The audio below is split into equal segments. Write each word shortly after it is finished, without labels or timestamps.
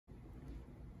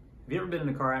Have you ever been in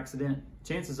a car accident?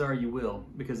 Chances are you will,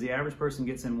 because the average person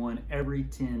gets in one every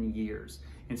 10 years.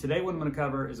 And today what I'm going to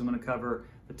cover is I'm going to cover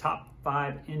the top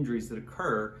 5 injuries that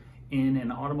occur in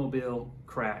an automobile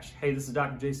crash. Hey, this is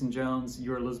Dr. Jason Jones,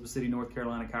 your Elizabeth City, North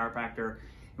Carolina chiropractor,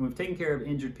 and we've taken care of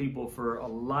injured people for a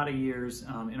lot of years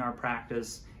in our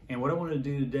practice. And what I wanted to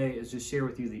do today is just share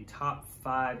with you the top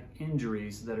 5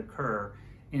 injuries that occur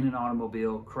in an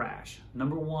automobile crash.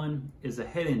 Number 1 is a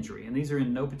head injury, and these are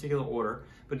in no particular order,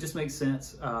 but it just makes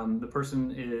sense. The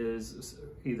person is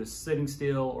either sitting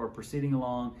still or proceeding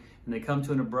along, and they come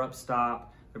to an abrupt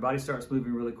stop. Their body starts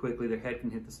moving really quickly. Their head can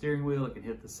hit the steering wheel, it can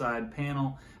hit the side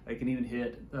panel, it can even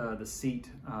hit the seat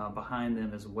behind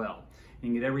them as well. You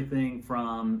can get everything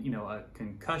from a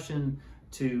concussion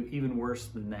to even worse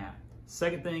than that.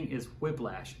 Second thing is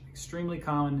whiplash. Extremely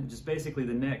common. Just basically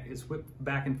the neck is whipped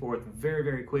back and forth very,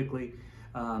 very quickly.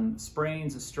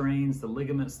 Sprains, strains the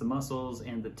ligaments, the muscles,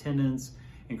 and the tendons,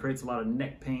 and creates a lot of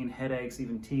neck pain, headaches,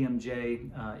 even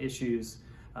TMJ issues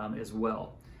as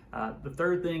well. The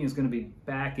third thing is going to be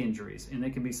back injuries, and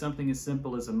they can be something as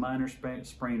simple as a minor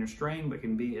sprain or strain, but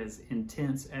can be as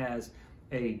intense as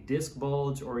a disc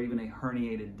bulge or even a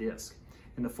herniated disc.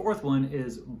 And the fourth one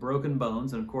is broken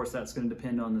bones, and of course that's going to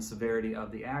depend on the severity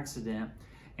of the accident.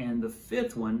 And the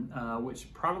fifth one,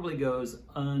 which probably goes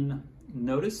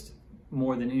unnoticed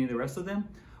more than any of the rest of them,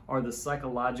 are the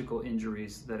psychological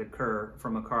injuries that occur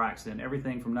from a car accident.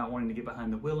 Everything from not wanting to get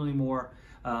behind the wheel anymore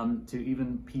to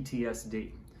even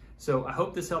PTSD. So I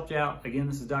hope this helped you out. Again,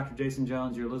 this is Dr. Jason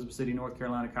Jones, your Elizabeth City, North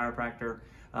Carolina chiropractor.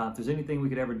 If there's anything we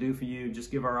could ever do for you,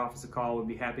 just give our office a call. We'd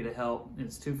be happy to help.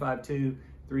 It's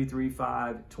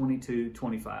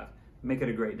 252-335-2225. Make it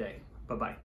a great day. Bye-bye.